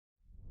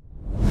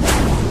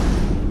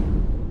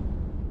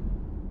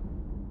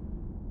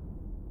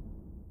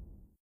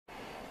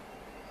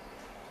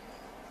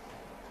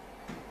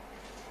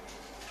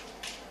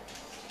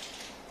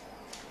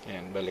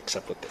balik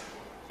sa puti.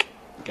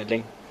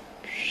 Galing.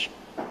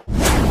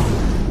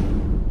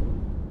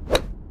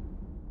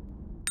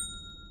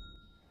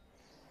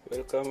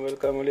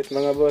 Welcome ulit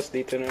mga boss.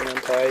 Dito naman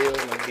tayo.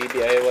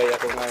 Mag-DIY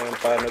ako ngayon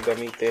paano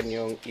gamitin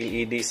yung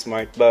LED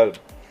smart bulb.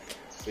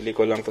 Bili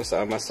ko lang to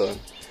sa Amazon.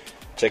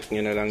 Check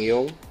nyo na lang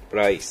yung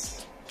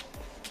price.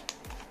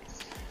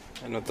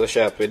 Ano to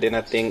siya? Pwede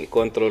nating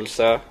i-control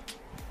sa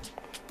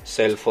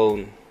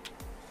cellphone.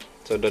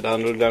 So,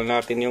 download lang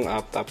natin yung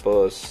app.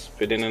 Tapos,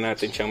 pwede na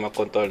natin siyang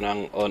makontrol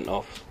ng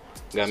on-off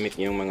gamit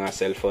yung mga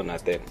cellphone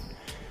natin.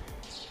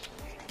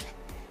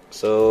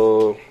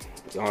 So,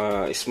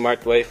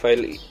 smart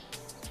Wi-Fi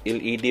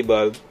LED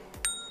bulb,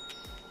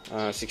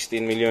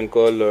 16 million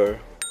color,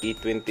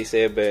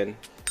 E27,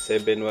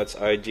 7 watts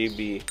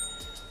RGB,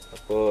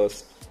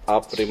 tapos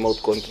up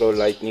remote control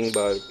lightning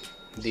bulb,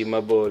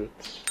 dimmable,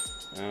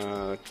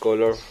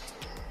 color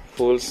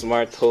full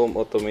smart home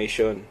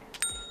automation.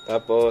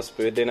 Tapos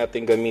pwede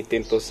natin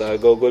gamitin to sa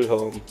Google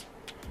Home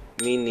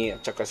Mini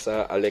at saka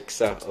sa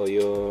Alexa o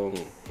yung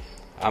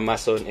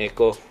Amazon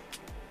Echo.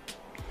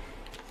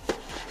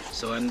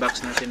 So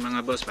unbox natin mga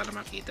boss para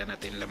makita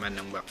natin laman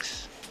ng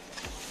box.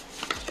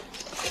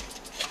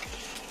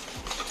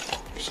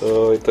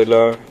 So ito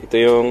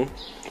yung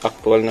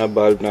actual na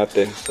bulb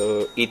natin.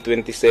 So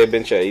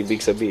E27 siya,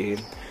 ibig sabihin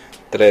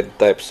thread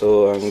type.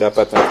 So ang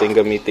dapat natin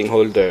gamiting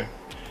holder,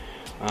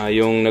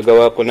 yung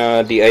nagawa ko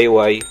na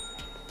DIY,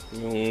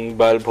 yung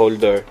bulb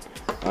holder,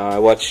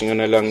 watch nyo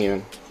na lang yun.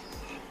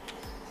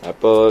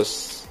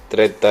 Tapos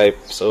thread type.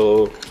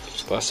 So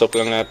pasok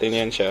lang natin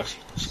yan siya.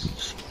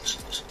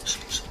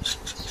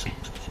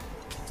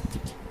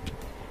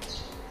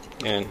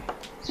 Yan.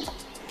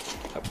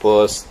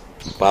 Tapos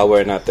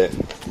power natin.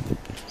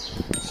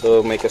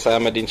 So may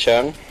kasama din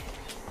siyang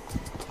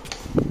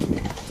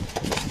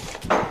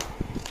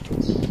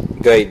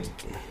guide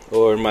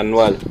or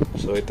manual.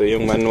 So ito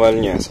yung manual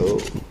niya.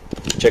 So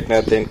check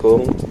natin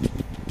kung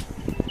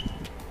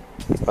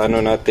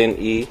paano natin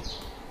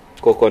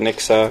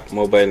i-connect sa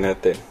mobile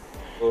natin.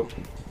 So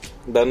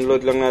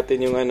download lang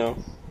natin yung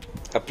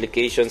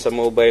application sa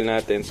mobile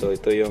natin. So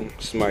ito yung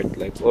Smart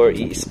Life, or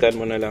i-scan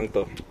mo na lang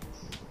to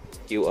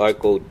QR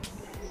code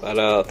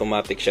para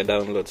automatic siya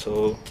download.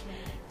 So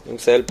yung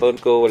cellphone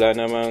ko wala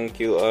namang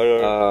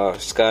QR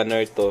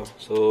scanner to.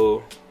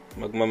 So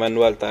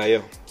magmamanual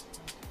tayo.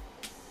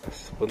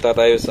 Punta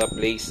tayo sa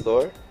Play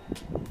Store.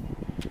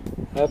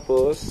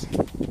 Tapos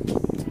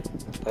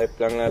type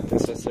lang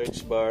natin sa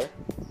search bar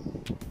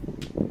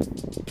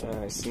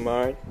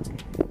Smart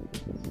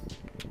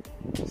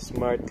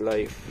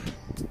Life.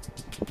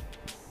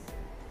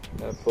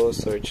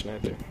 Tapos search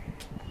natin.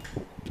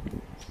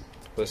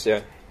 Tapos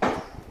yan.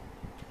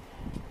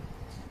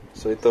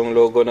 So itong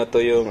logo na to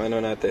yung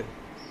natin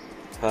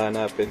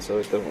hanapin.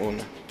 So itong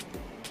una.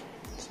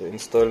 So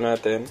install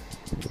natin.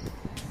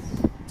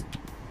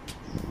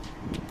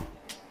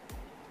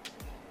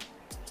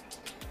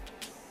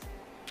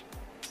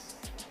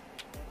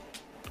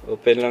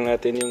 Open lang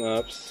natin yung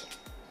apps.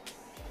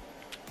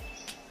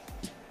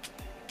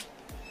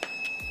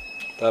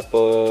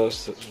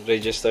 Tapos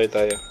register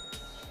tayo.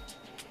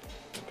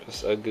 Tapos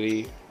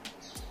agree.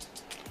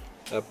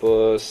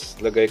 Tapos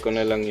lagay ko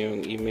na lang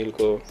yung email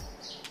ko.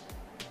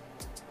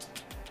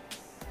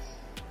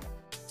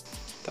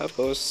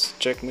 Tapos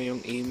check mo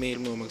yung email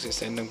mo,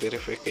 magsisend ng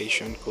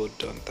verification code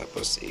doon.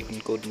 Tapos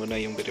i-encode mo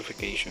na yung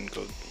verification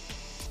code.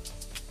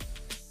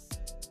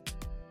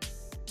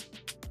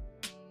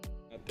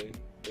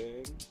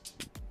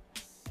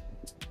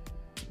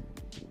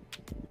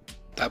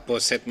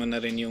 Tapos set mo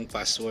na rin yung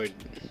password.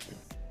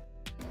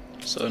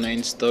 So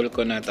na-install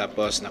ko na,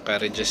 tapos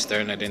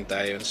naka-register na din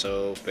tayo.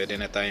 So pwede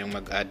na tayong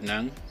mag-add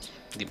ng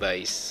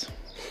device.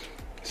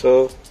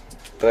 So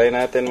try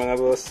natin mga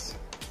boss.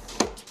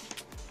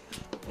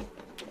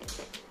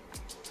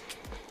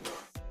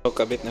 So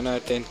kabit na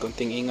natin.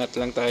 Kunting ingat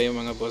lang tayo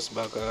mga boss,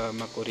 baka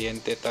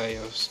makuryente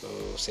tayo. So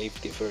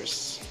safety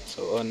first.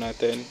 So on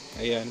natin.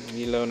 Ayan,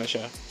 nilaw na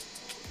siya.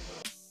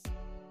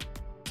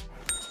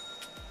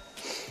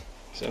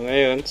 So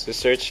ngayon,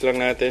 search lang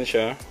natin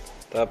siya.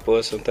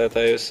 Tapos punta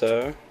tayo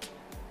sa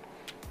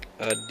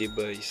add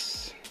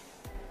device.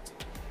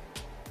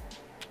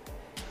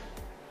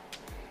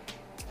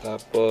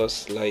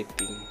 Tapos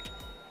lighting.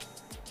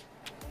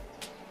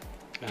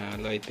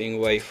 Lighting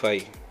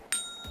Wi-Fi.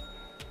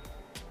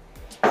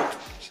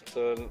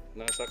 So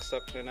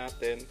nasaksak na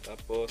natin.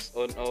 Tapos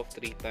on off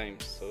 3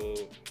 times. So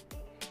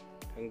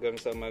hanggang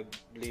sa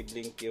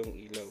mag-blink yung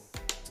ilaw.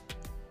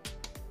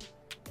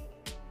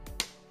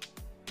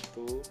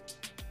 2,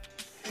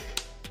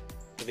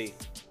 3.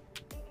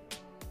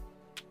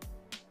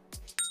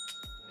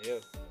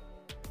 Ayun.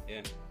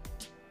 Yan.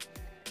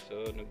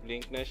 So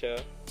nag-blink na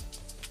siya.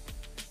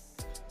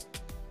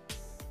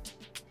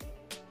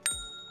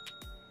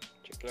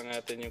 Check lang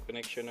natin yung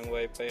connection ng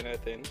Wi-Fi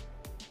natin.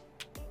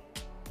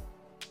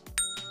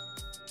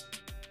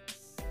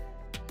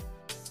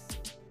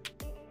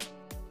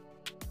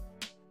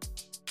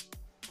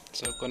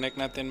 So connect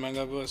natin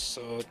mga boss.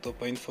 So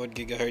 2.4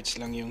 GHz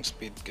lang yung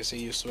speed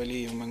kasi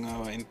usually yung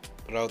mga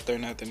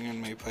router natin ngayon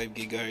may 5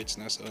 GHz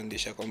na, so hindi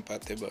siya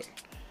compatible.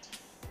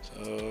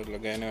 So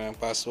lagay na ng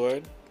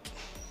password,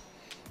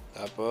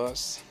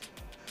 tapos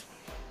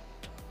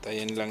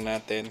tayin lang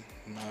natin,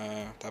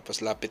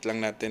 tapos lapit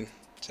lang natin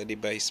sa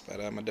device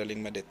para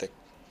madaling ma-detect.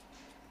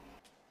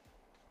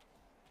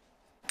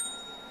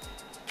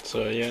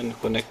 So ayan,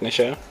 connect na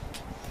siya.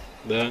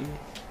 Done.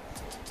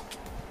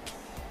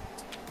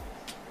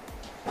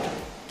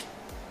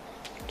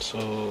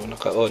 So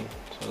naka-on.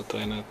 So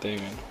try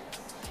natin yung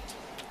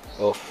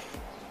off.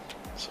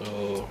 So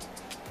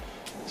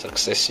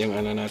success yung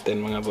ano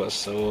natin mga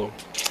boss. So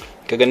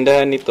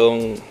kagandahan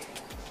nitong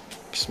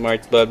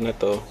smart bulb na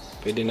to,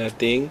 pwede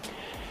nating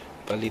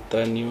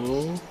palitan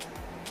yung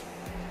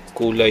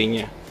kulay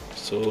niya.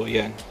 So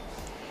yan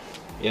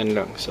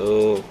lang.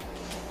 So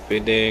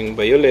pwedeng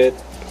violet,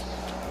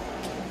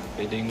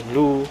 pwedeng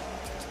blue,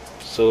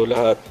 so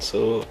lahat.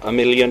 So a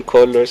million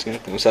colors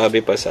nga, kung sabi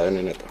pa sa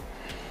ano na to,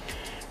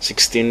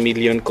 16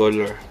 million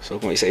color.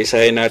 So kung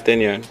isa-isahin natin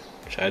yan,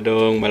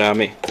 masyadong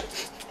marami.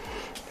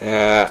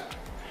 Kaya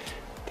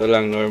ito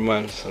lang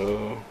normal.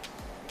 So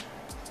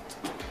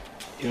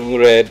yung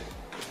red,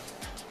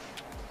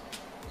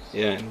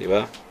 yan, di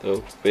ba?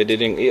 So pwede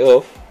ding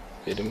i-off,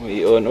 pwede mo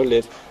i-on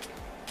ulit.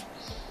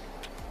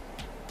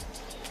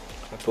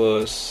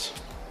 Tapos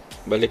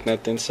balik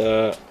natin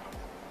sa,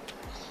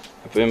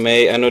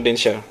 may ano din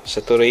siya,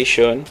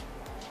 saturation.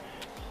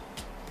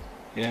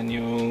 Yan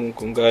yung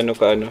kung gaano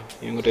ka ano,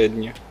 yung red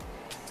niya.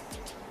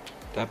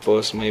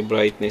 Tapos may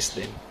brightness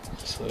din.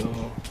 So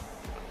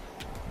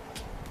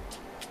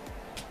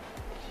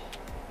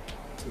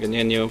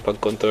ganyan yung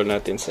pag-control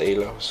natin sa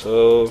ilaw.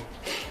 So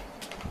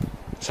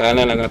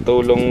sana lang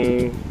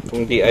natulong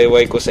itong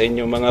DIY ko sa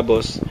inyo mga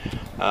boss.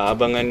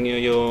 Abangan nyo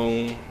yung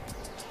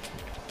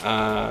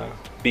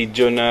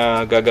video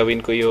na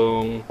gagawin ko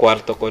yung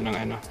kwarto ko ng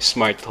ano,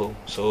 smart home.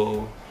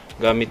 So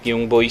gamit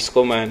yung voice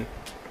command,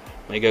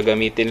 may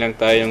gagamitin lang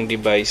tayong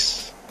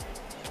device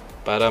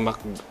para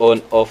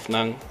mag-on off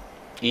ng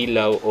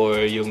ilaw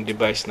or yung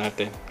device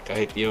natin,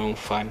 kahit yung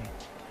fan.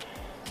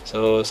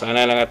 So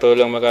sana lang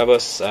natulong mga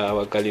boss.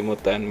 Huwag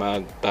kalimutan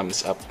mag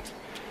thumbs up,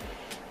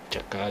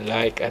 tsaka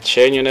like at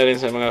share nyo na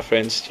rin sa mga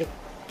friends nyo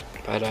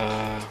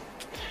para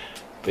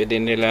pwede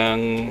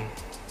nilang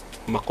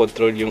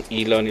makontrol yung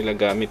ilaw nila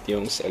gamit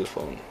yung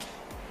cellphone.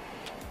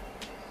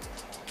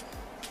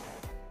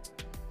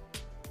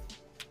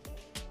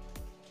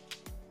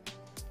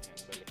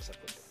 Ayan, balik sa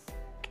puti.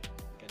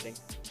 Galing.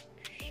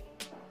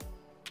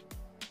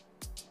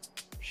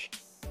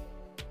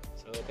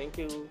 So thank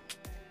you.